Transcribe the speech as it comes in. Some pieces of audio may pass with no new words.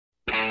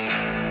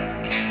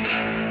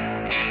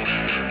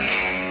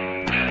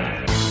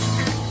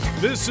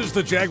This is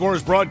the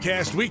Jaguars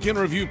Broadcast Weekend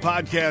Review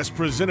Podcast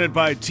presented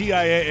by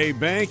TIAA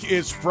Bank.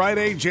 It's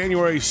Friday,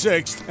 January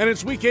 6th, and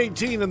it's Week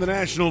 18 in the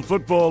National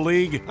Football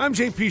League. I'm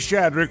JP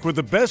Shadrick with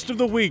the best of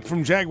the week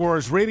from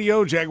Jaguars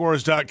Radio,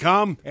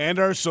 Jaguars.com, and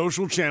our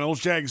social channels,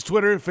 Jags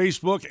Twitter,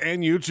 Facebook,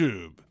 and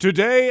YouTube.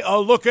 Today, a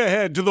look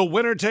ahead to the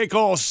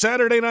winner-take-all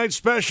Saturday night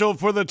special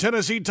for the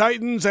Tennessee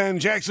Titans and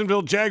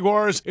Jacksonville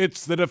Jaguars.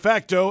 It's the de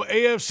facto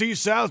AFC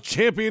South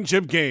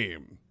Championship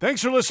game.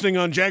 Thanks for listening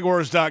on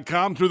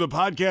Jaguars.com through the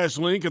podcast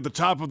link at the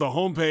top of the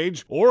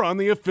homepage or on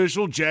the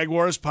official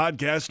Jaguars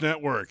Podcast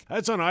Network.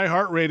 That's on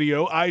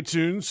iHeartRadio,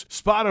 iTunes,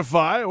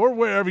 Spotify, or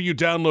wherever you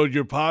download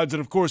your pods. And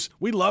of course,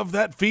 we love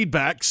that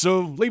feedback, so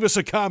leave us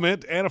a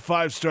comment and a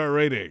 5-star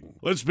rating.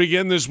 Let's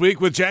begin this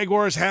week with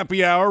Jaguars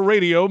Happy Hour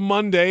Radio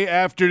Monday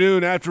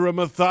afternoon after a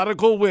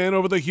methodical win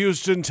over the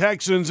Houston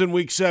Texans in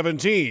Week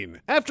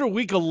 17. After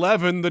Week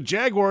 11, the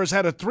Jaguars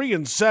had a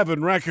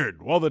 3-7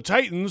 record, while the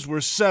Titans were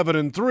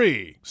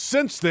 7-3.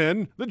 Since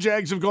then, the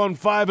Jags have gone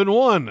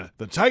 5-1.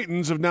 The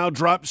Titans have now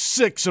dropped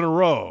 6 in a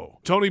row.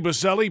 Tony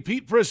Baselli,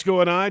 Pete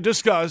Prisco, and I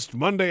discussed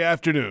Monday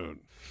afternoon.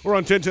 We're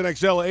on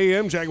 1010XL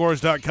AM,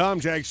 Jaguars.com,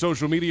 Jags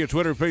social media,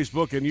 Twitter,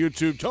 Facebook, and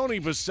YouTube. Tony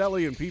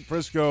Baselli and Pete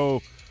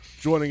Prisco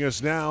joining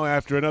us now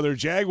after another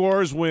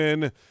Jaguars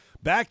win.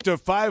 Back to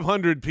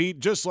 500,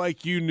 Pete, just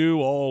like you knew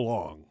all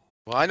along.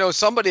 Well, I know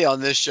somebody on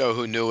this show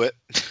who knew it.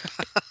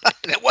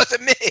 It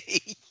wasn't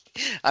me.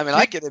 I mean,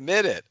 I can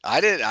admit it.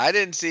 I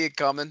didn't see it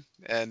coming,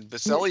 and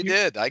Baselli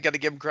did. I got to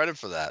give him credit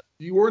for that.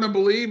 You weren't a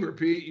believer,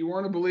 Pete. You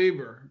weren't a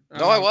believer.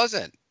 No, I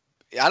wasn't.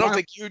 I don't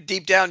think you,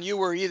 deep down, you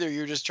were either.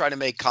 You're just trying to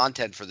make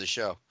content for the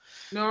show.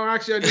 No,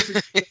 actually,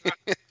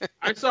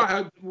 I saw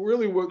how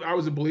really what I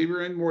was a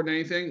believer in more than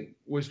anything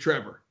was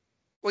Trevor.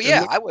 Well,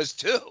 yeah, I was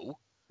too.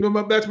 No,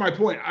 but that's my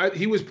point.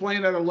 He was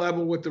playing at a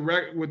level with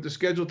the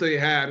schedule they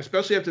had,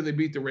 especially after they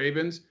beat the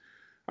Ravens.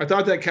 I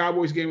thought that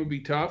Cowboys game would be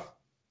tough.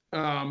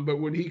 But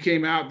when he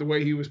came out the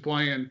way he was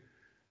playing,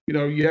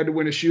 you had to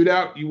win a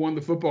shootout. You won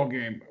the football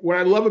game. What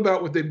I love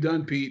about what they've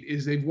done, Pete,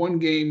 is they've won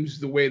games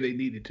the way they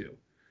needed to.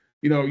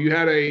 You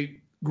had a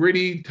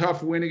gritty,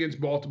 tough win against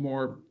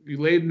Baltimore.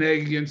 You laid an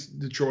egg against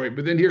Detroit.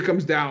 But then here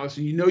comes Dallas,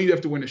 and you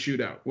have to win a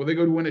shootout. Well, they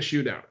go to win a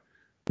shootout.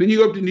 Then you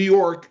go up to New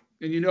York,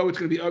 and it's going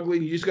to be ugly,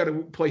 and you just got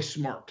to play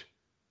smart.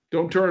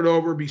 Don't turn it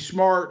over. Be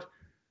smart.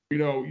 You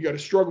got a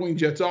struggling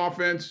Jets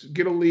offense.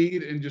 Get a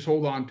lead and just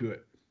hold on to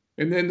it.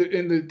 And then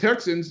the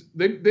Texans,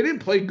 they didn't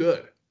play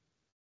good,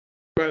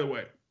 by the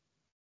way.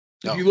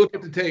 No. If you look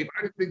at the tape,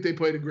 I didn't think they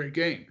played a great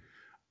game,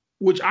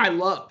 which I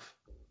love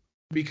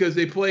because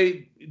they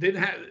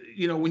didn't have,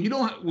 when you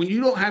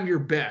don't have your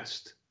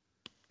best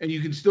and you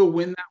can still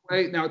win that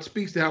way. Now it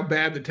speaks to how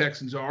bad the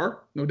Texans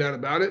are, no doubt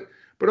about it,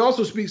 but it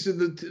also speaks to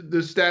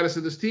the status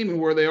of this team and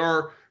where they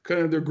are,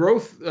 kind of their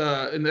growth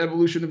and the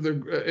evolution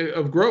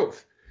of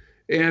growth.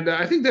 And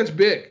I think that's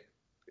big.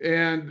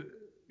 And,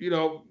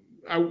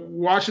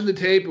 watching the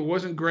tape, it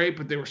wasn't great,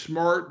 but they were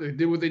smart. They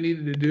did what they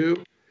needed to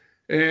do.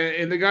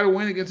 And they got to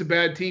win against a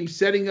bad team,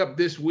 setting up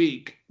this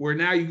week where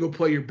now you go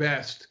play your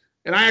best.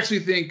 And I actually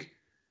think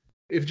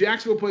if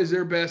Jacksonville plays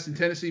their best and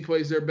Tennessee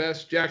plays their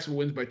best, Jacksonville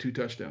wins by 2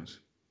 touchdowns.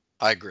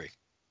 I agree.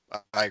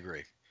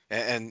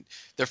 And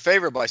they're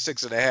favored by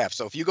 6.5.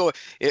 So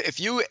if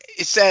you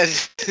said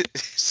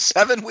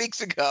 7 weeks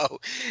ago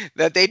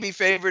that they'd be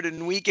favored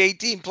in Week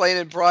 18 playing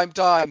in prime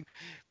time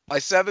by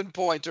 7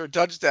 points or a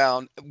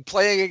touchdown,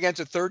 playing against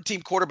a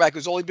third-team quarterback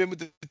who's only been with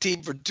the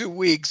team for 2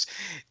 weeks,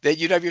 that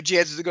you'd have your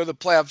chances to go to the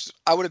playoffs,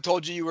 I would have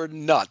told you were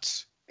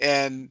nuts.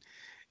 And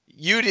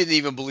you didn't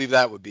even believe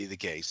that would be the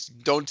case.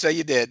 Don't say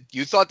you did.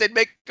 You thought they'd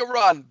make a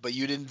run, but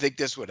you didn't think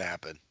this would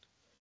happen.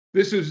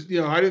 This is,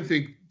 I didn't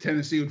think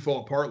Tennessee would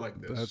fall apart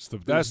like this.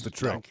 That's the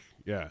trick.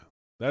 No. Yeah.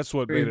 That's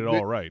what made it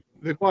all right.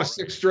 They've lost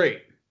 6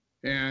 straight,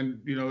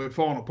 and, they've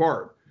fallen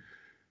apart.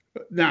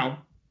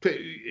 Now,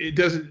 it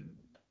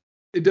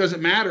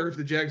doesn't matter if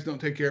the Jags don't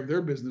take care of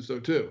their business, though,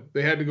 too.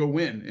 They had to go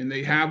win, and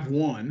they have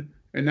won,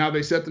 and now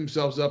they set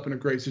themselves up in a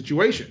great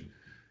situation.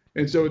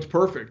 And so it's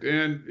perfect,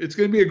 and it's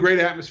going to be a great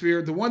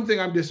atmosphere. The one thing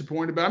I'm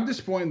disappointed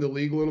in the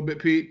league a little bit,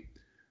 Pete.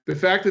 The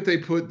fact that they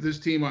put this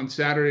team on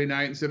Saturday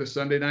night instead of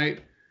Sunday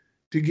night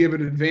to give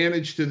an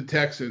advantage to the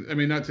Texans. I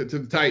mean, not to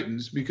the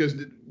Titans, because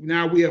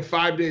now we have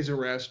 5 days of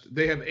rest.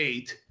 They have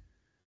 8.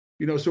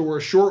 So we're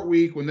a short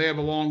week when they have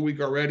a long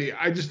week already.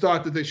 I just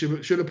thought that they should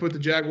have put the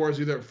Jaguars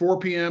either at 4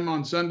 p.m.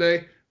 on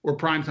Sunday or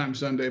primetime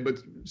Sunday. But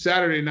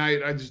Saturday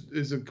night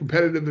is a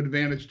competitive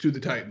advantage to the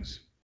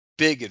Titans.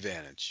 Big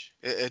advantage.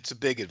 It's a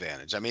big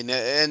advantage. I mean,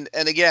 and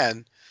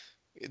again,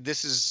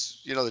 this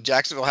is, the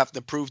Jacksonville have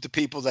to prove to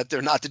people that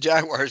they're not the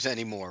Jaguars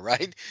anymore,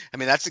 right? I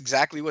mean, that's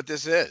exactly what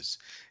this is.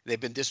 They've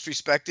been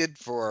disrespected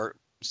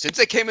since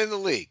they came in the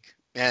league.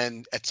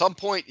 And at some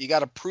point, you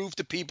got to prove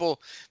to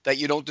people that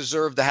you don't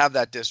deserve to have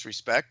that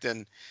disrespect.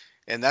 And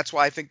that's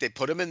why I think they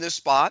put them in this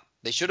spot.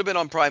 They should have been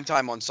on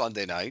primetime on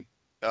Sunday night.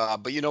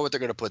 But you know what they're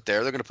going to put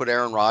there? They're going to put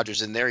Aaron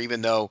Rodgers in there,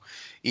 even though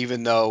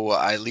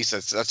at least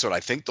that's what I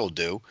think they'll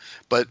do.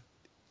 But,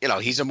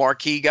 he's a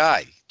marquee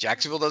guy.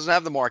 Jacksonville doesn't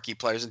have the marquee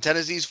players, and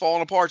Tennessee's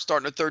falling apart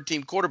starting a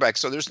third-team quarterback.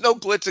 So there's no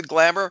glitz and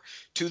glamour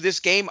to this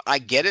game. I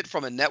get it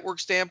from a network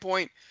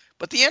standpoint,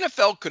 but the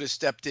NFL could have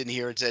stepped in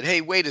here and said,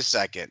 hey, wait a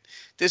second,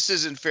 this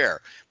isn't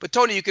fair. But,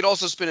 Tony, you could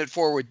also spin it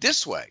forward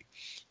this way.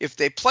 If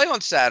they play on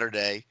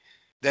Saturday,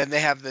 then they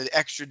have the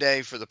extra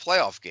day for the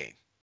playoff game,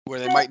 where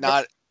they might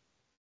not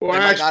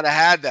have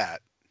had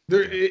that.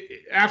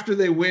 After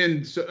they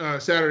win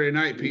Saturday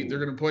night, Pete, they're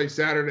going to play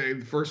Saturday,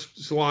 the first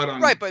slot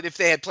on. Right, but if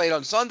they had played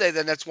on Sunday,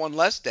 then that's one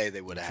less day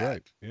they would have had.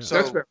 Right. Yeah. So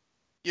that's fair.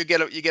 You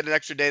get an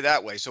extra day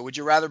that way. So would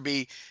you rather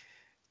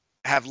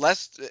have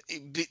less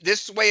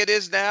this way it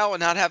is now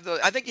and not have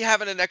I think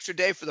having an extra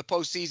day for the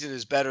postseason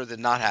is better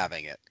than not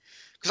having it.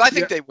 Because I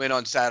think they win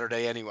on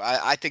Saturday anyway.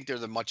 I think they're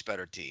the much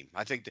better team.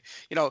 I think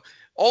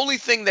only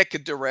thing that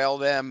could derail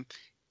them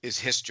is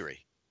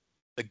history.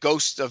 The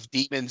ghosts of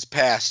demons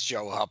past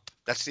show up.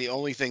 That's the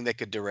only thing that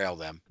could derail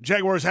them.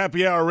 Jaguars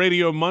Happy Hour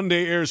Radio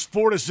Monday airs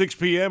 4 to 6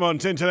 p.m. on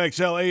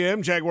 1010XL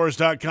AM,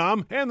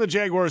 Jaguars.com, and the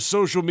Jaguars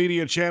social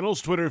media channels,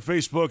 Twitter,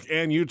 Facebook,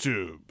 and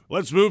YouTube.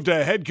 Let's move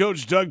to head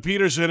coach Doug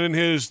Peterson in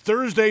his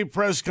Thursday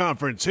press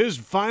conference, his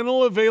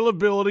final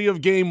availability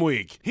of game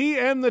week. He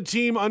and the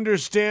team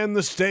understand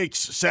the stakes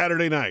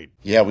Saturday night.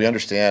 Yeah, we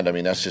understand. I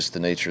mean, that's just the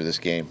nature of this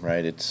game,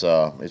 right? It's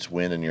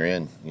win and you're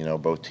in.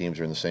 Both teams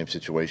are in the same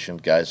situation.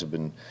 Guys have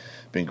been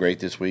great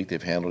this week.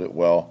 They've handled it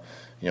well.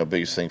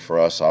 Biggest thing for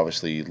us,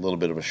 obviously, a little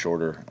bit of a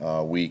shorter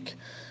week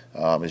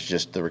is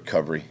just the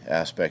recovery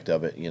aspect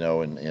of it,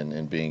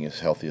 and being as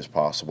healthy as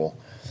possible,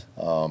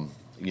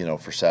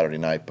 for Saturday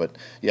night. But,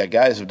 yeah,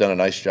 guys have done a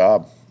nice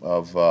job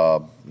of,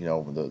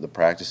 the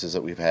practices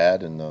that we've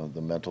had and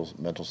the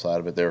mental side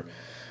of it. They're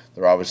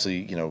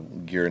obviously,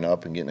 gearing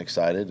up and getting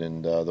excited,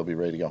 and they'll be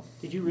ready to go.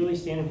 Did you really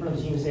stand in front of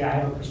the team and say, I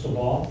have a crystal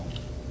ball,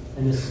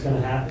 and this is going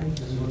to happen?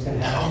 This is what's going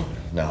to happen?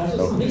 No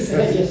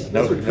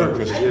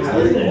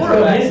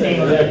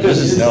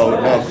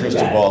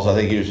crystal balls. I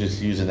think he was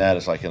just using that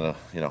as like an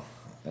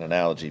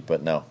analogy,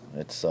 but no,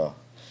 it's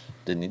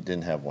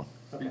didn't have one.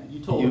 Okay. You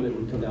told him it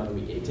would come down to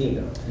week 18,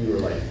 though. You were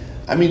like,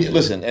 I mean,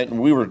 listen, and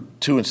we were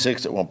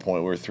 2-6 at one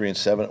point. We were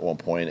 3-7 at one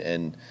point,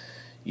 and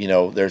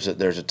there's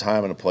a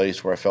time and a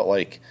place where I felt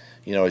like,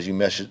 as you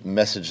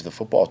message the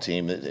football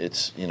team,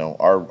 it's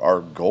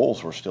our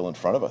goals were still in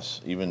front of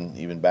us,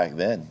 even back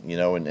then,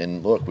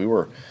 and look,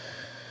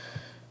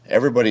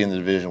 everybody in the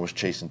division was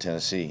chasing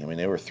Tennessee. I mean,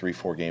 they were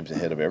 3-4 games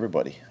ahead of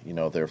everybody,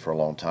 there for a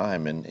long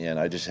time. And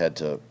I just had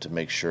to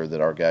make sure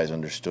that our guys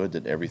understood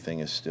that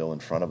everything is still in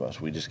front of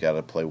us. We just got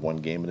to play one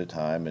game at a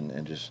time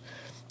and just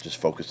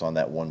focus on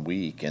that 1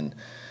 week. And,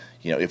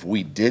 if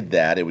we did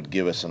that, it would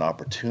give us an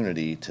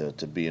opportunity to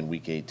be in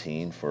week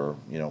 18 for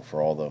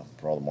all the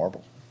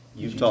marbles.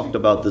 You've talked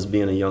about this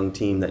being a young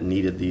team that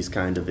needed these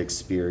kind of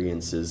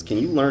experiences. Can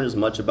you learn as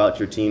much about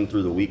your team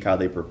through the week, how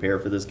they prepare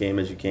for this game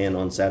as you can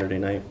on Saturday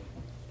night?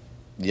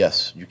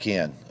 Yes, you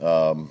can.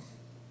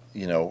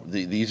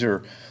 These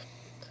are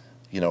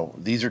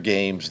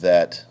games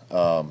that,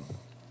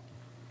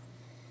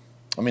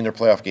 they're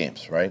playoff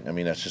games, right? I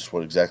mean, that's just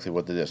exactly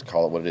what it is.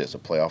 Call it what it is, a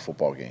playoff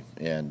football game.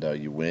 And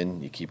you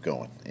win, you keep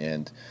going.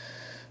 And,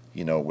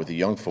 with a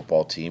young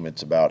football team,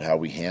 it's about how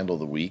we handle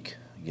the week,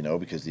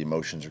 because the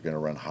emotions are going to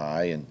run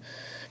high.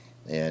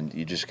 And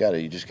you just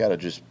gotta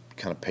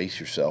kind of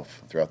pace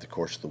yourself throughout the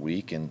course of the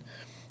week and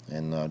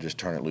just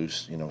turn it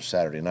loose,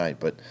 Saturday night.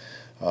 But,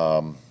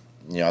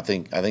 I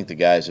think the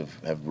guys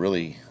have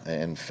really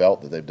and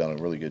felt that they've done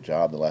a really good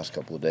job the last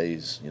couple of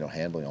days,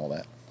 handling all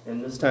that.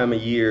 And this time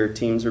of year,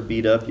 teams are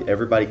beat up.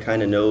 Everybody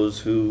kind of knows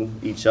who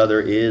each other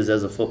is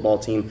as a football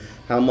team.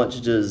 How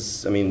much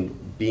does,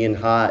 being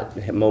hot,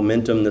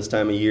 momentum this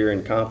time of year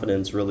and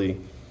confidence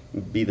really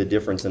be the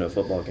difference in a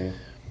football game?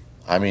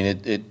 I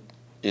mean,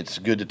 it's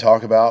good to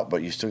talk about,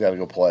 but you still got to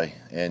go play,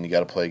 and you got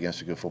to play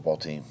against a good football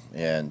team.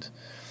 And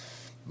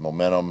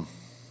momentum,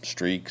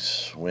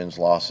 streaks, wins,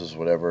 losses,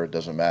 whatever, it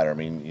doesn't matter. I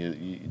mean,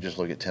 you just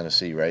look at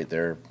Tennessee, right?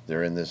 They're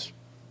in this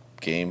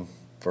game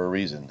for a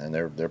reason, and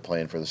they're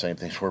playing for the same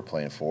things we're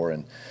playing for,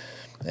 and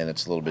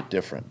it's a little bit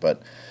different.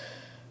 But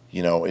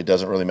it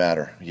doesn't really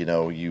matter.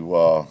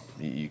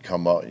 You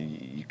come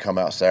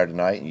out Saturday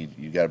night, and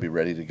you got to be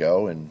ready to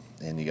go, and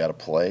you got to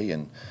play,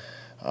 and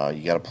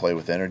you got to play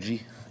with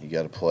energy. You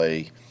got to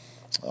play,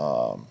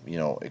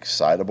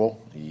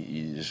 excitable.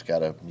 You just got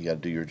to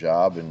do your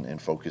job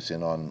and focus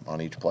in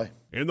on each play.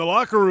 In the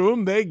locker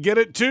room, they get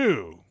it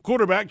too.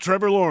 Quarterback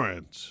Trevor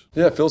Lawrence.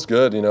 Yeah, it feels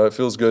good. It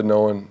feels good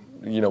knowing,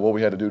 what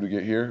we had to do to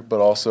get here,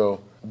 but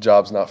also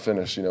job's not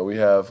finished. We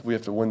have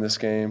to win this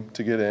game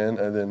to get in,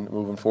 and then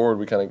moving forward,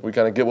 we kind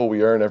of get what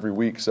we earn every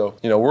week. So,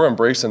 we're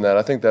embracing that.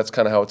 I think that's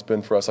kind of how it's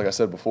been for us. Like I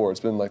said before, it's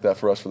been like that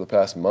for us for the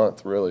past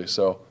month, really.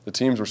 So the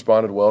team's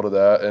responded well to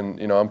that, and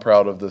I'm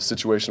proud of the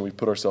situation we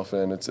put ourselves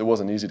in. It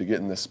wasn't easy to get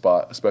in this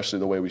spot, especially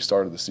the way we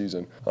started the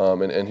season.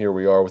 And here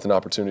we are with an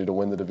opportunity to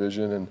win the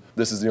division, and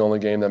this is the only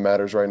game that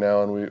matters right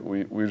now. And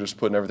we're just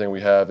putting everything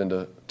we have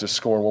into just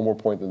scoring one more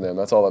point than them.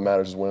 That's all that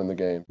matters, is winning the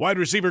game. Wide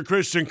receiver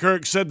Christian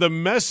Kirk said the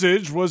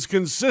message was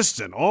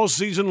consistent all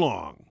season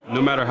long.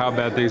 No matter how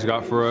bad things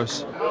got for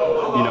us,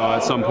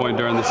 at some point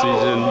during the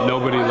season,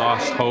 nobody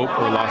lost hope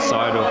or lost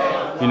sight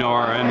of,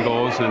 our end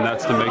goals, and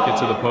that's to make it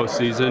to the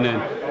postseason.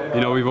 And,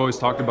 we've always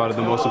talked about it,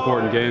 the most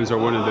important games are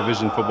winning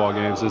division football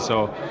games. And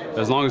so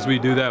as long as we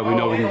do that, we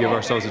know we can give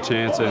ourselves a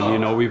chance.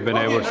 And, we've been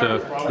able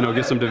to,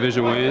 get some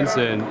division wins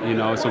and,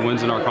 some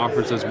wins in our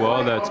conference as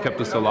well that's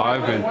kept us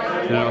alive.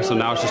 And, so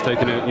now it's just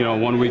taking it,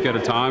 1 week at a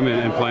time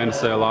and playing to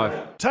stay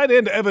alive. Tight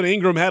end Evan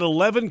Ingram had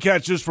 11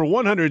 catches for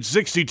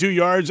 162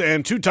 yards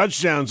and 2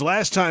 touchdowns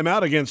last time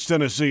out against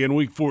Tennessee in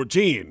Week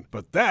 14.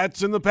 But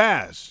that's in the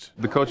past.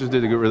 The coaches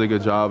did a really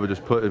good job of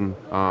just putting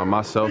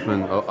myself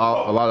and a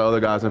lot of other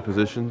guys in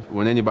position.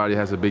 When anybody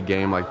has a big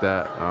game like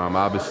that,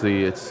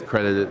 obviously it's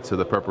credited to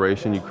the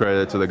preparation. You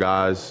credit it to the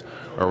guys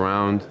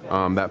around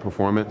that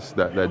performance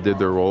that did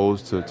their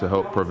roles to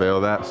help prevail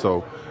that.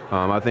 So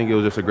I think it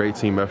was just a great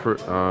team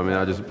effort, and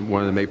I just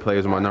wanted to make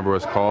plays when my number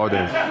was called.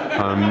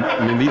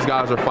 And these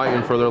guys are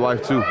fighting for their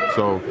life too.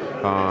 So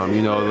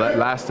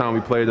last time we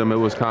played them, it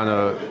was kind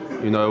of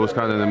in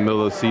the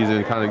middle of the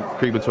season, kind of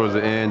creeping towards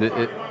the end.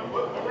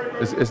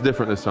 It's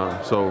different this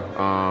time. So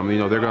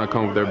they're going to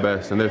come with their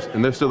best, and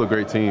they're still a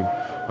great team,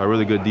 a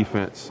really good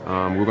defense.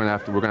 We're going to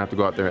have to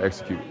go out there and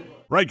execute.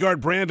 Right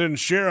guard Brandon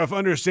Sheriff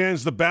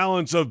understands the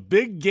balance of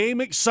big game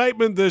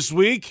excitement this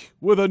week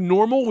with a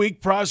normal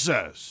week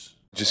process.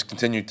 Just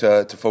continue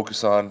to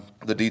focus on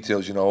the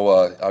details.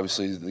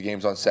 Obviously the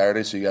game's on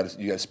Saturday, so you got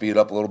to speed it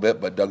up a little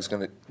bit. But Doug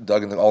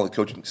and all the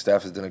coaching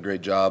staff has done a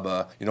great job.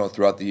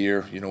 Throughout the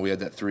year, we had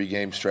that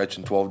 3-game stretch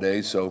in 12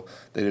 days, so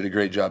they did a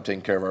great job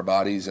taking care of our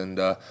bodies. And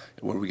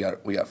we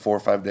got 4 or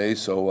 5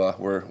 days, so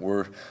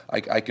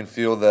I can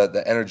feel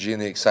the energy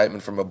and the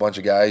excitement from a bunch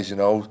of guys.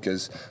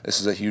 Because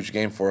this is a huge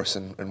game for us,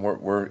 and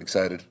we're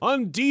excited.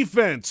 On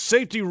defense,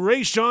 safety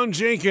Rayshawn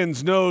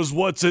Jenkins knows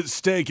what's at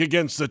stake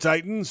against the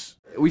Titans.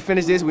 We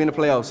finished this, we in the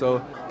playoffs.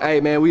 So,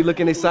 hey, man, we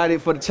looking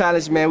excited for the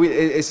challenge, man.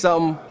 It's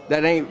something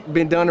that ain't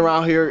been done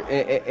around here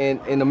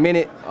in a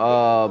minute,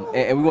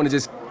 and we want to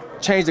just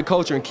change the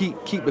culture and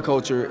keep the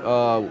culture,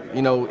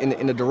 in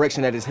the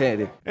direction that it's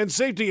headed. And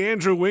safety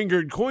Andrew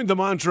Wingard coined the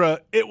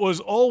mantra, "It was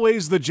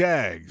always the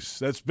Jags,"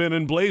 that's been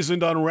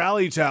emblazoned on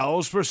rally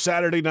towels for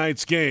Saturday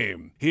night's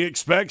game. He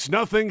expects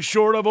nothing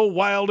short of a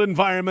wild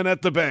environment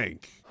at the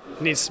bank.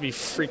 It needs to be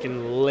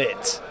freaking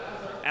lit.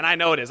 And I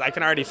know it is. I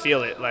can already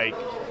feel it.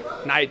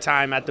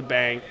 Nighttime at the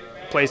bank,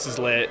 place is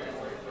lit.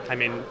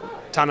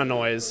 Ton of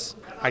noise.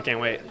 I can't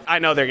wait. I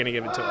know they're going to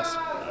give it to us.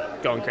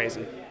 Going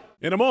crazy.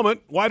 In a moment,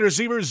 wide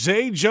receiver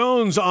Zay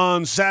Jones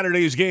on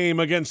Saturday's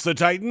game against the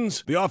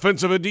Titans. The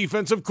offensive and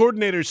defensive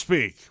coordinators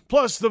speak.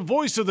 Plus, the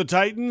voice of the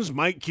Titans,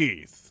 Mike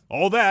Keith.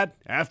 All that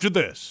after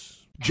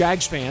this.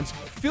 Jags fans,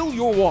 fill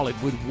your wallet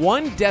with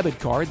one debit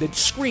card that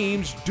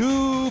screams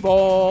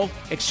Duval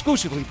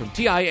exclusively from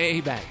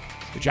TIAA Bank.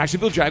 The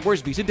Jacksonville Jaguars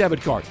Visa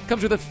debit card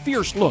comes with a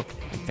fierce look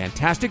and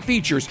fantastic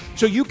features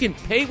so you can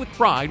pay with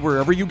pride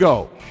wherever you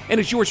go. And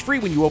it's yours free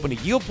when you open a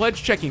Yield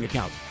Pledge checking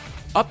account.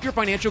 Up your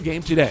financial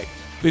game today.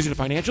 Visit a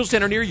financial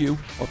center near you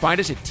or find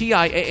us at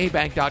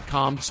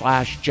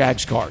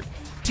TIAABank.com/JagsCard.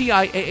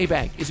 TIAA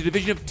Bank is a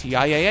division of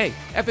TIAA,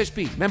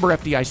 FSP, member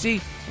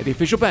FDIC, and the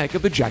official bank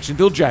of the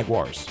Jacksonville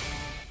Jaguars.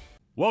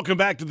 Welcome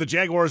back to the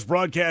Jaguars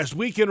Broadcast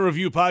Weekend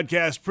Review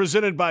Podcast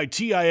presented by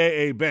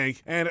TIAA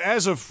Bank. And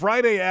as of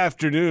Friday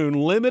afternoon,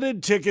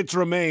 limited tickets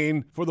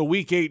remain for the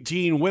Week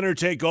 18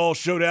 winner-take-all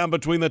showdown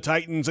between the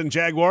Titans and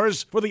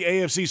Jaguars for the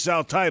AFC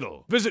South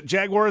title. Visit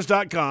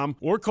Jaguars.com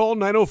or call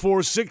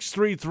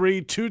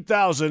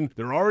 904-633-2000.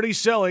 They're already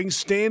selling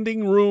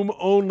standing room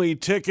only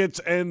tickets,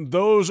 and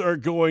those are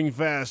going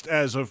fast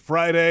as of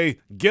Friday.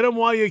 Get them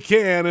while you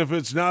can if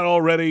it's not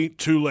already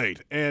too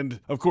late.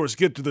 And, of course,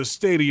 get to the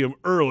stadium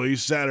early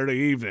Saturday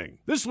evening.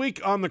 This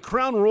week on the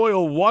Crown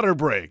Royal Water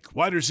Break,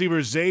 wide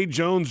receiver Zay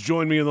Jones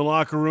joined me in the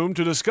locker room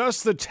to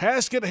discuss the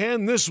task at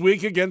hand this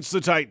week against the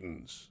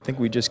Titans. I think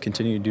we just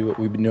continue to do what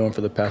we've been doing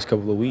for the past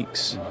couple of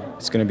weeks.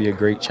 It's going to be a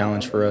great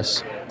challenge for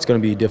us. It's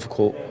going to be a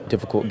difficult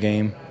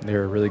game.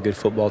 They're a really good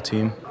football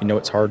team.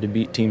 It's hard to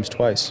beat teams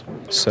twice.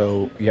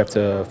 So you have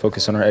to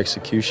focus on our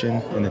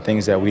execution and the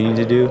things that we need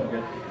to do,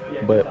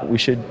 but we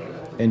should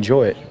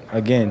enjoy it.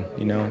 Again,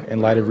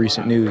 in light of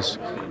recent news,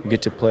 we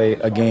get to play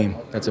a game.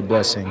 That's a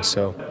blessing.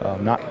 So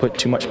not put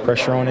too much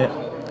pressure on it.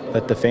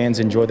 Let the fans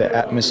enjoy the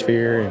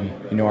atmosphere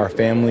and, our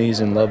families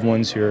and loved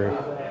ones who are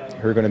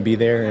going to be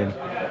there, and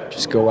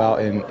just go out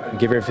and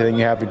give everything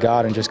you have to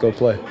God and just go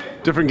play.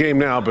 Different game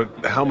now, but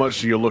how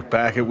much do you look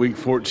back at Week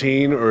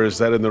 14, or is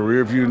that in the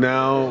rear view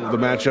now, the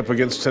matchup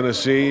against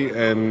Tennessee?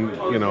 And,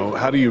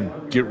 how do you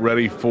get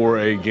ready for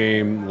a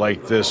game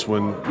like this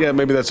when,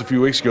 maybe that's a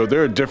few weeks ago.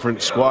 They're a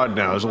different squad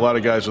now. There's a lot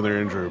of guys on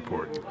their injury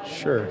report.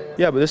 Sure.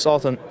 Yeah, but this is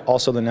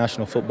also the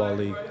National Football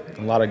League.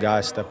 A lot of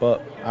guys step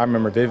up. I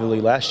remember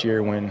vividly last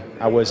year when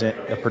I wasn't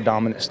a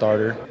predominant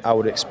starter, I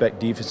would expect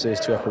defenses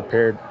to have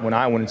prepared when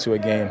I went into a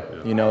game,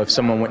 if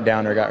someone went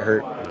down or got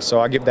hurt. So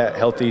I give that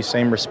healthy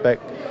same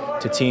respect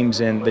to teams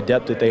and the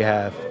depth that they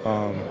have.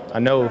 I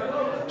know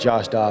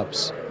Josh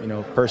Dobbs,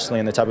 personally,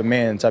 and the type of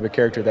man, the type of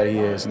character that he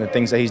is, and the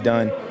things that he's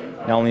done,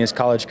 not only in his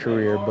college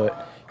career,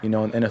 but, in the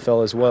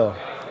NFL as well.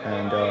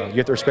 and you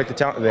have to respect the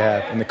talent that they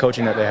have and the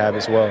coaching that they have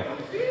as well.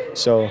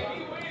 So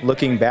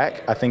looking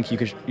back, I think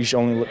you should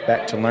only look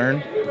back to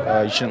learn.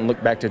 You shouldn't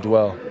look back to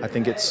dwell. I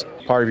think it's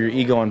part of your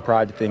ego and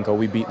pride to think, oh,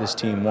 we beat this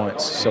team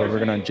once, so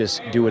we're going to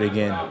just do it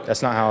again.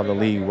 That's not how the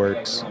league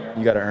works.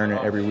 You got to earn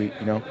it every week,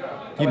 you know?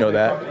 You know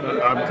that.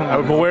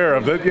 I'm aware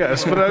of it,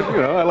 yes, but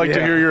I like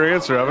to hear your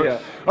answer of it. Yeah.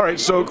 All right,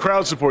 so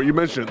crowd support, you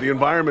mentioned it. The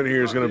environment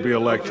here is going to be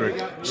electric.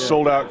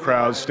 Sold-out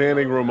crowds,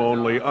 standing room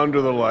only,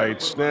 under the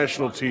lights,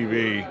 national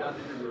TV.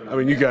 I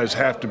mean, you guys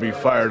have to be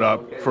fired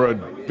up for a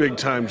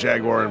big-time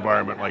Jaguar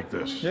environment like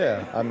this.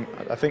 Yeah,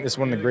 I think that's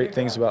one of the great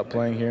things about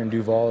playing here in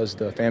Duval is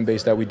the fan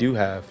base that we do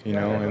have, you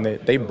know, and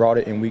they brought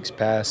it in weeks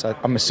past.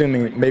 I'm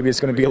assuming maybe it's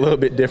going to be a little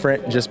bit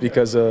different just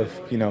because of,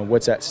 you know,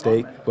 what's at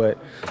stake, but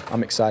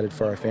I'm excited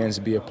for our fans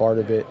to be a part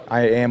of it.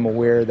 I am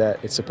aware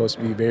that it's supposed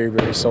to be very,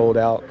 very sold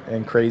out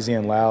and crazy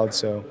and loud,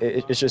 so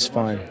it's just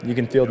fun. You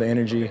can feel the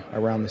energy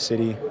around the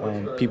city.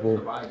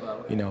 People,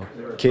 you know,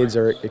 kids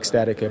are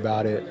ecstatic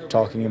about it,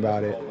 talking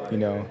about it. You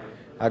know,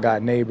 I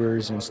got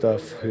neighbors and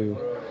stuff who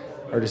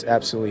are just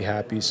absolutely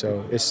happy.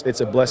 So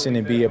it's a blessing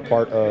to be a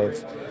part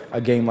of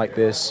a game like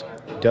this.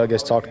 Doug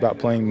has talked about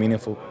playing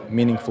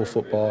meaningful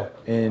football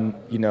in,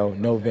 you know,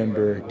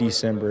 November,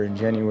 December, and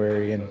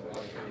January,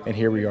 and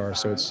here we are.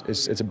 So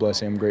it's a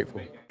blessing. I'm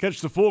grateful.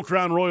 Catch the full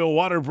Crown Royal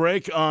water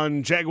break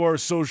on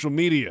Jaguars social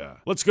media.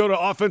 Let's go to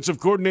offensive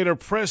coordinator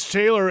Press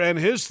Taylor and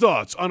his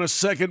thoughts on a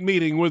second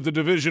meeting with the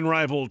division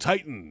rival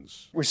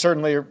Titans. We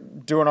certainly are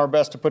doing our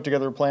best to put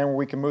together a plan where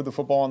we can move the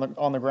football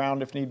on the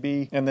ground if need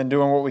be, and then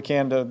doing what we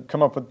can to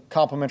come up with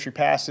complementary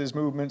passes,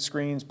 movement,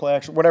 screens, play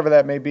action, whatever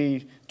that may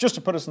be, just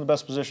to put us in the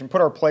best position,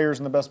 put our players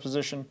in the best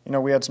position. You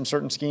know, we had some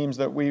certain schemes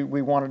that we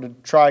wanted to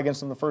try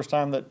against them the first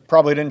time that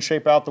probably didn't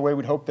shape out the way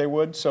we'd hoped they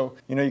would. So,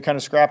 you know, you kind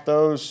of scrap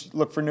those,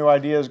 look for new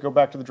ideas, go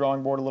back to the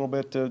drawing board a little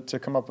bit to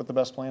come up with the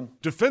best plan.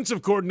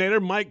 Defensive coordinator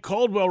Mike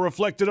Caldwell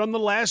reflected on the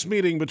last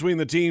meeting between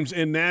the teams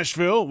in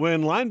Nashville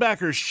when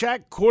linebacker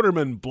Shaq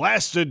Quarterman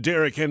blasted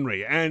Derrick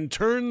Henry and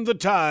turned the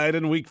tide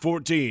in Week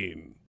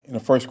 14. In the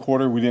first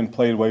quarter, we didn't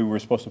play the way we were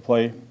supposed to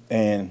play,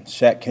 and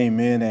Shaq came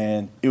in,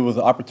 and it was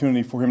an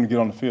opportunity for him to get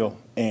on the field.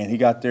 And he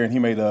got there, and he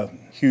made a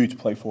huge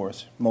play for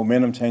us,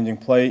 momentum-changing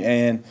play,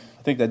 and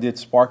I think that did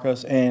spark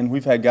us, and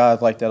we've had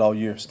guys like that all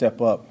year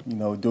step up. You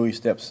know, Dewey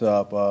steps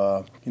up.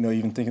 You know,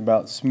 even thinking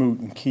about Smoot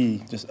and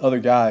Key, just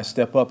other guys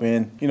step up.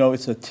 And, you know,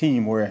 it's a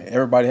team where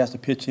everybody has to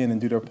pitch in and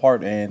do their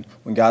part. And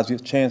when guys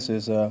get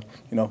chances, you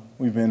know,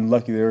 we've been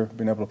lucky they've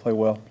been able to play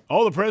well.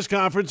 All the press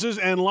conferences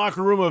and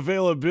locker room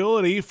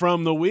availability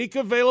from the week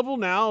available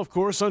now, of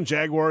course, on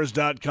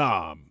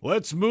Jaguars.com.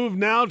 Let's move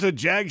now to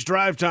Jags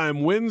Drive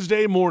Time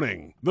Wednesday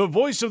morning. The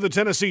voice of the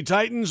Tennessee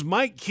Titans,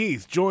 Mike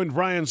Keith, joined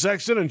Brian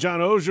Sexton and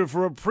John Oehser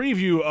for a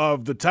preview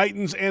of the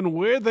Titans and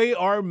where they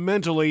are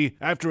mentally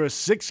after a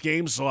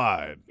 6-game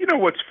slide. You know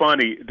what's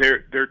funny?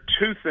 There are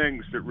two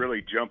things that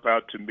really jump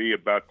out to me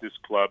about this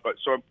club.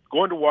 So I'm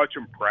going to watch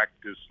them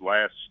practice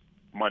last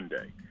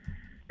Monday,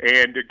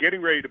 and they're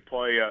getting ready to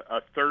play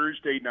a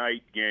Thursday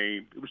night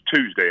game. It was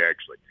Tuesday,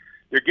 actually.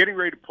 They're getting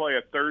ready to play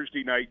a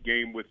Thursday night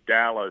game with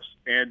Dallas,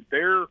 and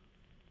there's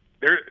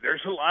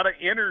a lot of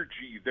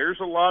energy. There's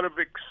a lot of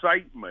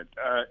excitement.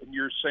 And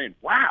you're saying,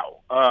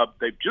 wow,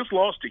 they've just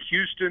lost to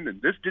Houston,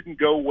 and this didn't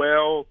go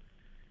well,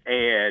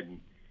 and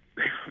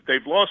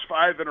they've lost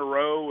 5 in a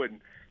row, and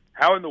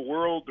how in the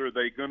world are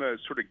they going to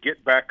sort of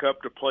get back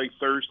up to play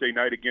Thursday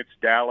night against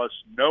Dallas,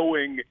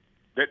 knowing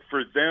that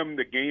for them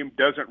the game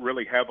doesn't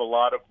really have a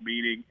lot of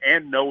meaning,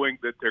 and knowing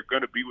that they're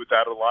going to be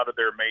without a lot of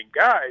their main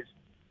guys.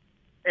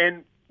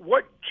 And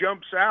what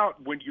jumps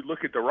out when you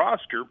look at the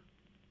roster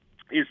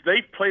is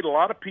they've played a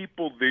lot of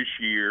people this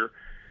year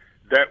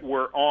that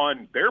were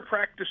on their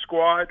practice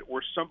squad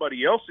or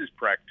somebody else's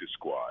practice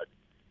squad.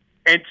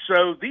 And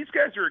so these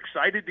guys are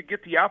excited to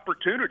get the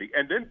opportunity.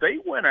 And then they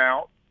went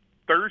out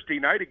Thursday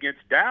night against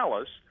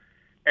Dallas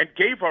and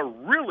gave a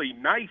really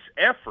nice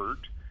effort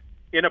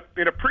in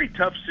a pretty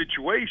tough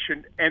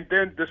situation. And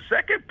then the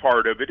second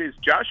part of it is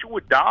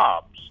Joshua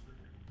Dobbs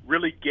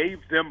really gave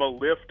them a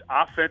lift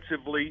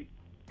offensively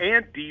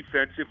and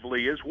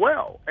defensively as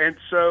well. And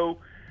so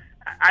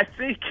I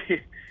think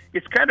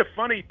it's kind of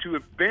funny to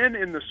have been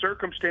in the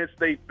circumstance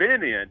they've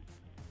been in.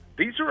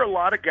 These are a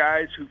lot of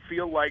guys who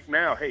feel like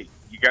now, hey,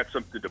 you got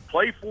something to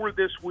play for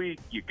this week.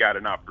 You got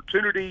an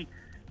opportunity.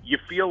 You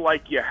feel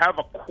like you have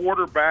a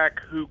quarterback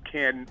who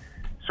can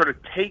sort of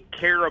take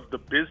care of the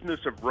business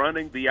of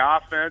running the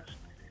offense.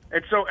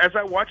 And so as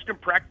I watched them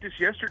practice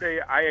yesterday,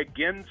 I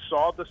again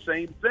saw the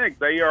same thing.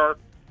 They are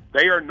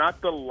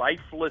not the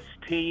lifeless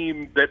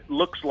team that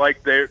looks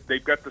like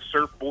they've got the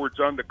surfboards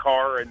on the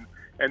car and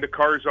the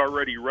car is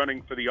already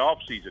running for the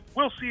offseason.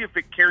 We'll see if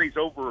it carries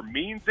over or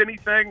means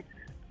anything,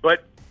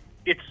 but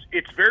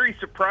it's very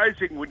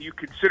surprising when you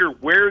consider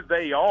where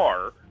they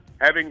are,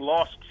 having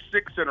lost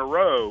 6 in a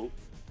row,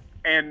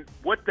 and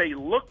what they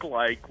look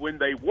like when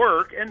they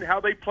work and how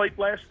they played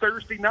last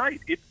Thursday night.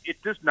 It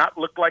does not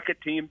look like a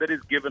team that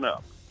has given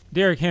up.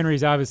 Derrick Henry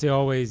is obviously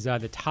always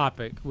the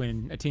topic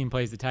when a team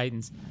plays the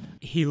Titans.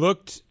 He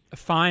looked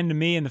fine to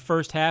me in the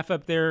first half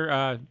up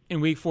there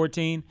in Week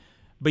 14,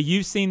 but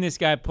you've seen this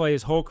guy play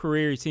his whole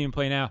career. You see him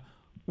play now.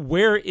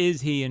 Where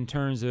is he in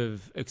terms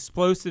of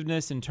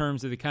explosiveness, in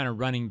terms of the kind of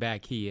running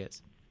back he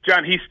is?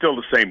 John, he's still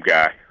the same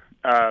guy.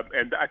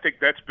 And I think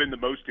that's been the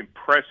most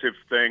impressive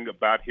thing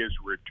about his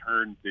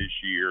return this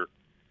year.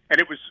 And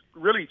it was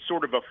really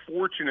sort of a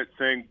fortunate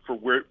thing for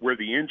where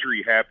the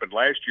injury happened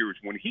last year was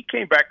when he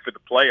came back for the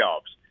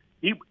playoffs,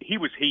 he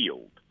was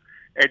healed.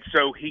 And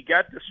so he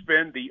got to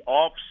spend the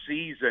off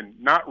season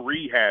not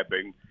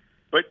rehabbing,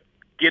 but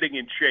getting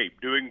in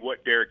shape, doing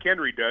what Derrick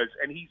Henry does,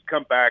 and he's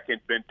come back and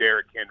been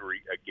Derrick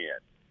Henry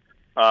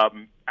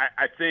again.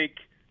 I think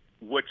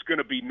what's going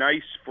to be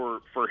nice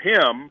for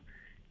him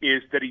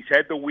is that he's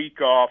had the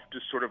week off to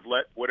sort of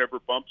let whatever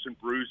bumps and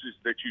bruises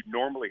that you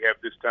normally have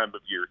this time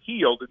of year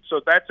healed, and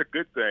so that's a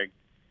good thing.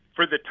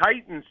 For the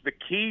Titans, the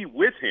key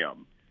with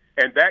him,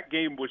 and that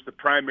game was the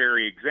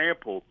primary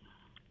example,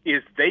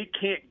 is they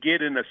can't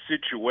get in a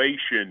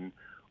situation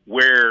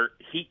where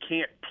he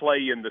can't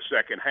play in the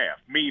second half,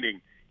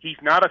 meaning he's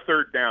not a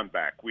third down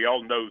back. We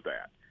all know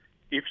that.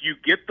 If you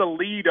get the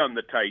lead on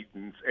the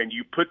Titans and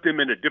you put them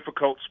in a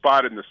difficult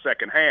spot in the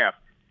second half,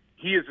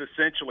 he is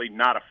essentially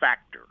not a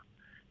factor.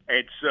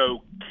 And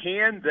so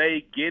can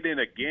they get in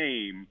a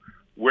game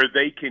where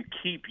they can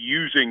keep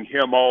using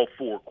him all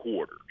 4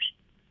 quarters?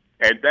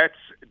 And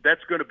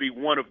that's going to be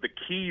one of the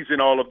keys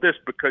in all of this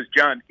because,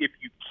 John, if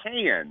you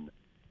can,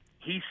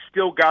 he's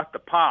still got the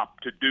pop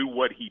to do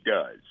what he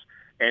does.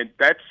 And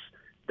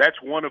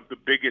that's one of the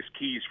biggest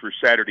keys for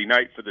Saturday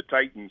night for the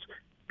Titans,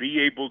 be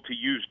able to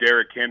use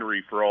Derrick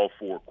Henry for all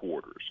 4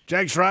 quarters.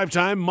 Jags Drive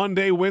Time,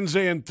 Monday,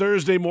 Wednesday, and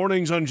Thursday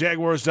mornings on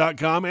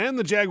Jaguars.com and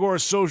the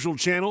Jaguars social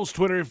channels,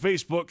 Twitter,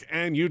 Facebook,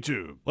 and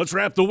YouTube. Let's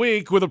wrap the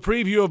week with a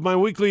preview of my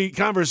weekly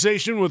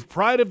conversation with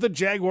pride of the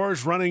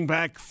Jaguars running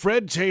back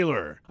Fred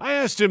Taylor. I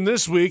asked him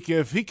this week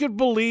if he could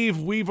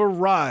believe we've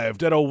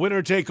arrived at a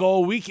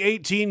winner-take-all Week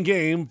 18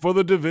 game for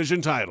the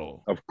division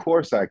title. Of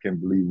course I can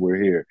believe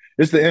we're here.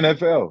 It's the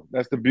NFL.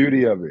 That's the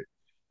beauty of it.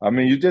 I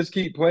mean, you just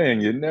keep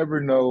playing. You never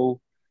know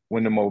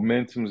when the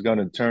momentum is going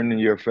to turn in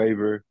your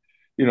favor.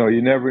 You know,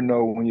 you never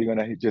know when you're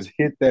going to just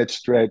hit that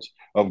stretch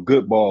of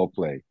good ball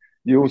play.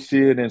 You'll see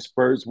it in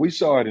spurts. We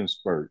saw it in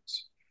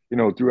spurts. You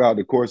know, throughout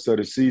the course of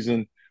the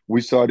season, we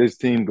saw this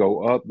team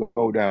go up,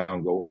 go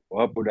down, go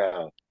up or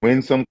down,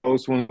 win some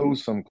close ones,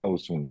 lose some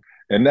close ones.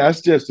 And that's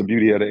just the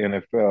beauty of the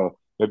NFL.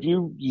 If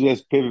you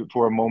just pivot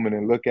for a moment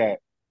and look at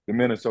the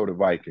Minnesota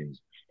Vikings,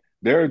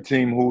 they're a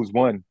team who's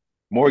won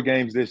more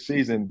games this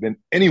season than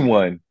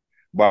anyone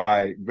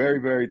by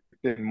very, very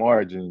thin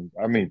margins.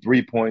 I mean,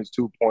 3 points,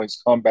 2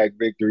 points, comeback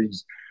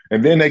victories,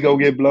 and then they go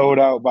get blown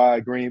out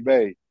by Green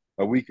Bay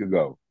a week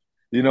ago.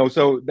 You know,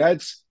 so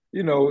that's,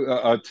 you know,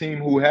 a team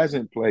who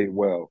hasn't played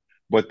well,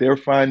 but they're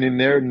finding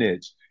their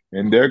niche,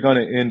 and they're going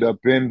to end up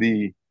in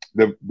the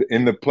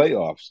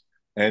playoffs.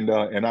 And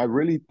I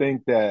really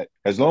think that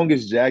as long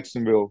as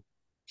Jacksonville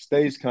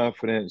stays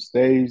confident,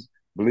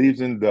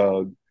 believes in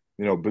Doug,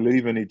 you know,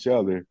 believe in each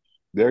other,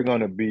 they're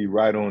going to be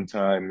right on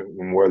time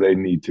and where they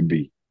need to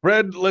be.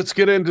 Fred, let's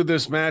get into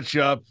this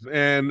matchup.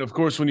 And, of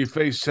course, when you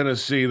face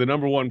Tennessee, the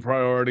number one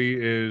priority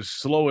is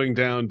slowing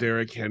down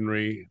Derrick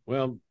Henry.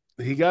 Well,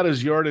 he got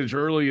his yardage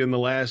early in the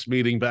last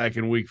meeting back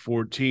in Week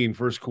 14,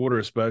 first quarter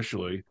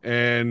especially.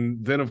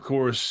 And then, of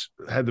course,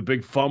 had the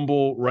big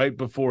fumble right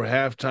before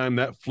halftime.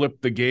 That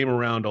flipped the game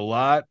around a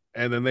lot.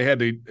 And then they had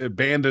to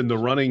abandon the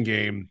running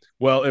game.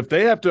 Well, if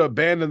they have to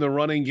abandon the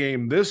running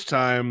game this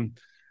time,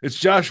 it's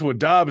Joshua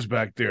Dobbs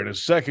back there in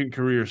his second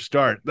career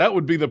start. That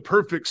would be the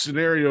perfect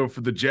scenario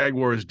for the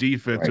Jaguars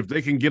defense if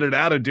they can get it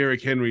out of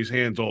Derrick Henry's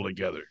hands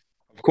altogether.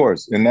 Of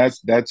course, and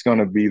that's going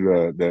to be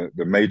the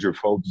major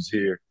focus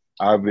here.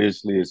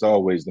 Obviously, it's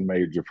always the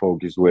major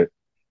focus with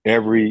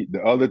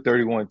the other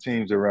 31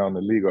 teams around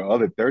the league or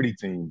other 30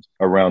 teams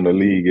around the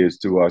league is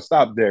to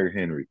stop Derrick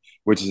Henry,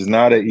 which is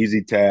not an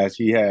easy task.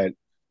 He had,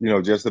 you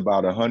know, just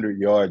about 100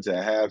 yards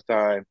at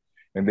halftime,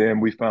 and then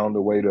we found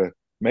a way to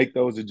make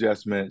those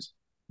adjustments,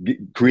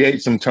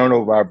 create some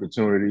turnover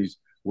opportunities,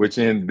 which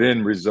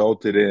then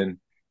resulted in,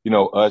 you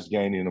know, us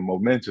gaining the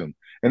momentum.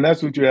 And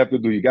that's what you have to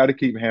do. You got to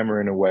keep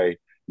hammering away.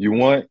 You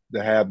want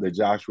to have the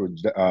Joshua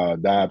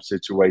Dobbs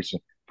situation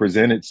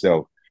present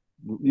itself.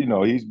 You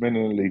know, he's been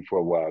in the league for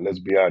a while. Let's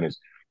be honest.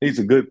 He's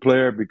a good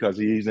player because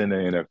he's in the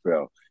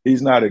NFL.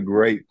 He's not a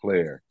great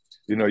player.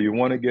 You know, you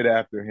want to get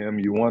after him.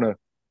 You want to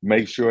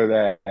make sure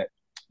that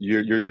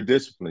you're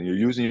disciplined. You're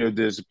using your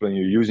discipline.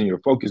 You're using your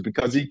focus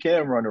because he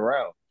can run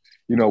around.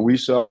 You know, we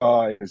saw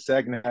in the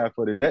second half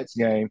of the Jets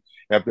game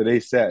after they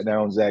sat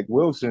down Zach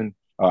Wilson,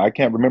 I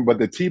can't remember, but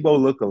the Tebow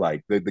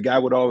lookalike, the guy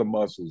with all the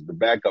muscles, the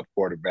backup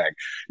quarterback,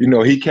 you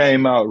know, he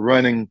came out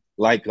running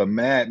like a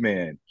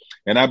madman.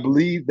 And I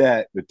believe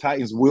that the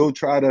Titans will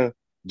try to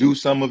do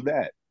some of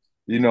that.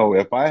 You know,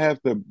 if I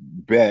have to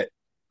bet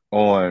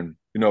on,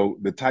 you know,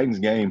 the Titans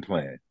game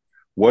plan,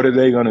 what are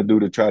they going to do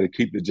to try to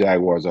keep the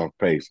Jaguars off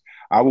pace?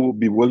 I will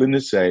be willing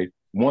to say,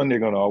 one, they're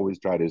going to always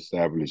try to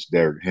establish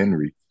Derrick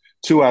Henry.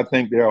 Two, I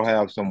think they'll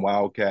have some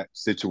wildcat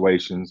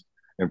situations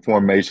and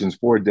formations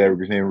for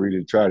Derrick Henry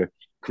to try to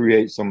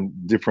create some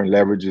different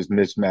leverages,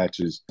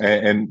 mismatches.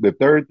 And the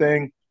third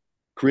thing,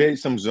 create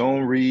some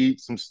zone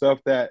reads, some stuff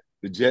that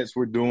the Jets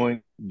were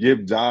doing,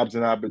 give Dobbs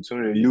an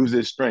opportunity to use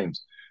his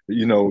strengths,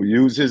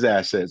 use his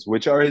assets,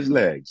 which are his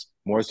legs,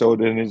 more so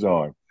than his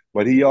arm.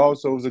 But he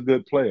also is a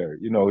good player.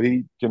 He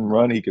can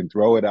run, he can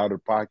throw it out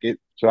of pocket.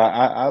 So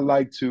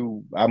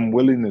I'm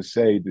willing to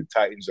say the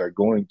Titans are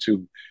going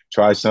to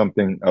try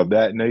something of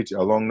that nature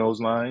along those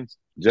lines,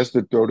 just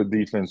to throw the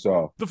defense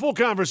off. The full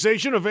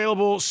conversation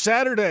available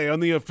Saturday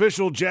on the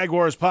official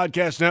Jaguars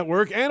podcast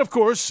network and, of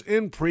course,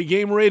 in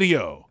pregame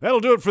radio. That'll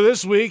do it for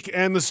this week,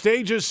 and the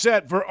stage is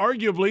set for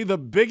arguably the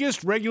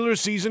biggest regular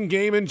season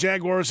game in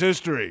Jaguars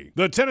history.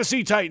 The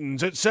Tennessee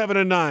Titans at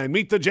 7-9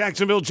 meet the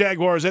Jacksonville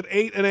Jaguars at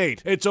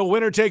 8-8. It's a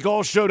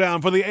winner-take-all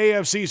showdown for the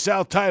AFC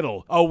South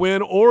title. A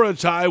win or a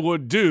tie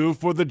would do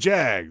for the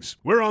Jags.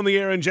 We're on the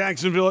air in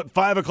Jacksonville at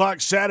 5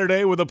 o'clock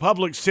Saturday with a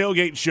Publix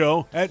tailgate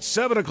show. At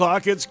 7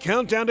 o'clock, it's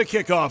Countdown to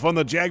Kickoff on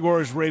the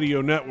Jaguars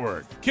Radio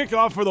Network.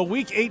 Kickoff for the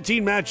Week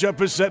 18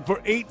 matchup is set for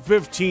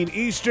 8:15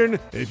 Eastern.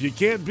 If you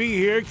can't be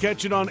here,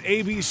 catch it on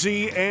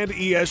ABC and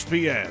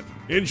ESPN.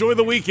 Enjoy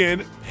the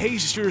weekend.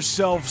 Pace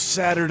yourself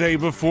Saturday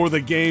before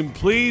the game,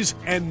 please,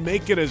 and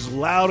make it as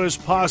loud as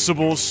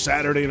possible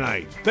Saturday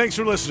night. Thanks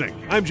for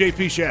listening. I'm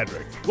JP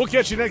Shadrick. We'll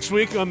catch you next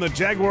week on the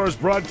Jaguars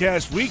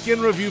Broadcast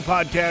Weekend Review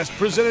Podcast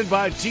presented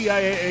by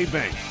TIAA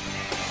Bank.